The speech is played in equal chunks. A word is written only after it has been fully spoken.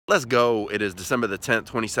Let's go. It is December the 10th,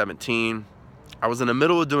 2017. I was in the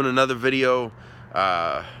middle of doing another video,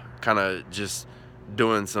 kind of just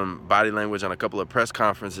doing some body language on a couple of press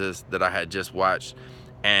conferences that I had just watched,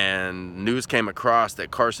 and news came across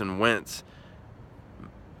that Carson Wentz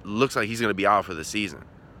looks like he's going to be out for the season.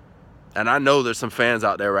 And I know there's some fans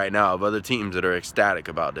out there right now of other teams that are ecstatic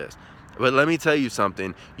about this. But let me tell you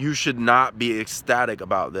something. You should not be ecstatic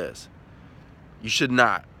about this. You should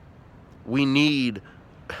not. We need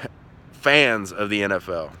fans of the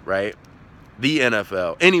NFL, right? The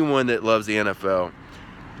NFL, anyone that loves the NFL,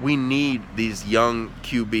 we need these young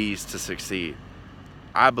QBs to succeed.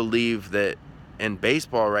 I believe that in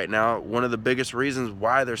baseball right now, one of the biggest reasons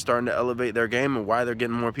why they're starting to elevate their game and why they're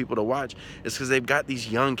getting more people to watch is because they've got these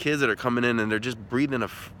young kids that are coming in and they're just breathing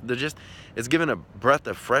it's giving a breath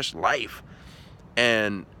of fresh life.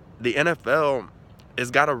 And the NFL has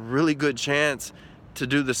got a really good chance to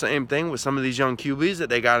do the same thing with some of these young QBs that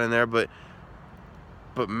they got in there, but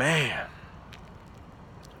man,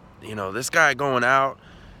 this guy going out,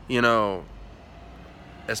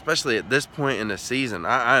 especially at this point in the season,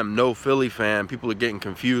 I am no Philly fan. People are getting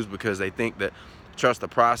confused because they think that trust the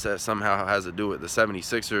process somehow has to do with the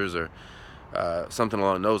 76ers or something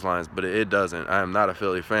along those lines, but it doesn't. I am not a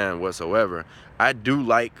Philly fan whatsoever. I do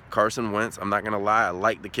like Carson Wentz. I'm not going to lie. I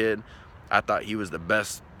like the kid. I thought he was the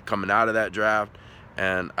best coming out of that draft,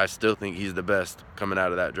 and I still think he's the best coming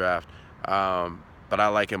out of that draft. But I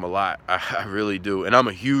like him a lot. I really do. And I'm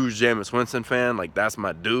a huge Jameis Winston fan. Like, that's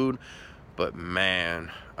my dude. But, man,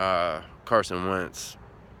 Carson Wentz,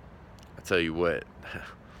 I tell you what,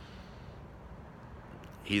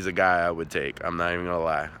 he's a guy I would take. I'm not even going to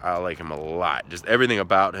lie. I like him a lot. Just everything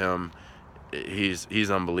about him, he's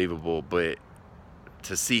unbelievable. But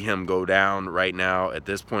to see him go down right now at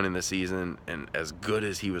this point in the season and as good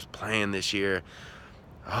as he was playing this year,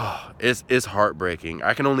 it's heartbreaking.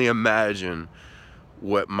 I can only imagine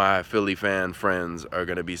what my Philly fan friends are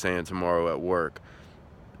going to be saying tomorrow at work.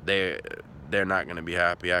 They're not going to be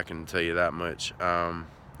happy, I can tell you that much. And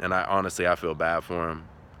I feel bad for him.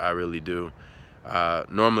 I really do.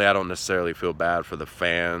 Normally I don't necessarily feel bad for the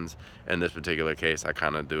fans. In this particular case, I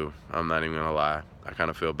kind of do. I'm not even going to lie. I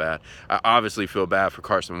kind of feel bad. I obviously feel bad for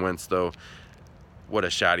Carson Wentz, though. What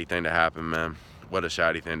a shoddy thing to happen, man. What a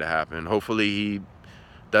shoddy thing to happen. Hopefully he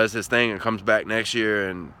does his thing and comes back next year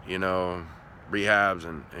and, rehabs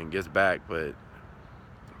and gets back. But,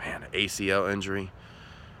 man, an ACL injury.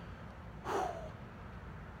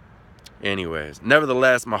 Anyways,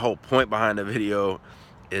 nevertheless, my whole point behind the video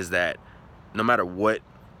is that no matter what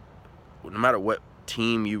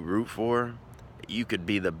team you root for, you could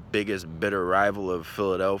be the biggest bitter rival of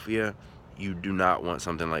Philadelphia. You do not want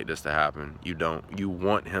something like this to happen. You don't. You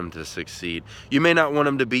want him to succeed. You may not want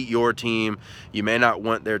him to beat your team. You may not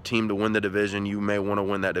want their team to win the division. You may want to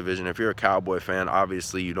win that division. If you're a Cowboy fan,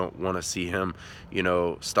 obviously you don't want to see him,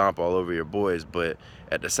 stomp all over your boys. But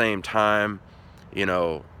at the same time,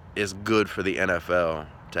 it's good for the NFL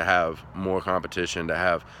to have more competition, to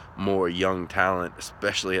have more young talent,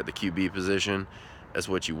 especially at the QB position. That's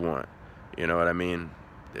what you want. You know what I mean?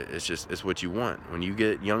 It's what you want. When you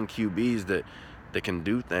get young QBs that can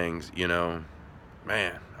do things, man.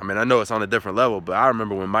 I mean, I know it's on a different level, but I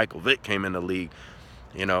remember when Michael Vick came in the league,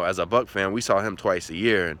 as a Buck fan, we saw him twice a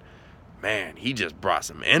year, and, man, he just brought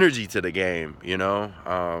some energy to the game,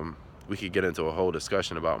 We could get into a whole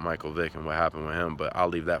discussion about Michael Vick and what happened with him, but I'll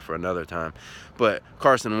leave that for another time. But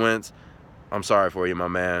Carson Wentz, I'm sorry for you, my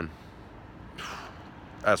man.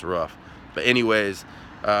 That's rough. But anyways,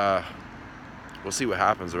 we'll see what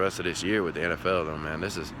happens the rest of this year with the NFL, though, man.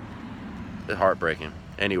 It's heartbreaking.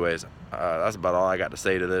 Anyways, that's about all I got to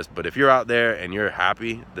say to this. But if you're out there and you're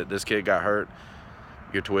happy that this kid got hurt,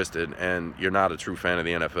 you're twisted, and you're not a true fan of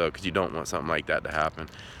the NFL because you don't want something like that to happen.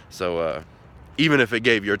 So even if it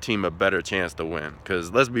gave your team a better chance to win, because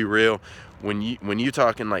let's be real, when you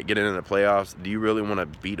talking like getting in the playoffs, do you really want to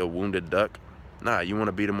beat a wounded duck? Nah, you want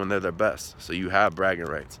to beat them when they're their best, so you have bragging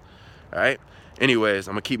rights. All right? Anyways,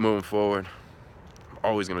 I'm going to keep moving forward. I'm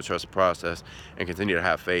always going to trust the process and continue to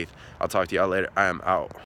have faith. I'll talk to y'all later. I am out.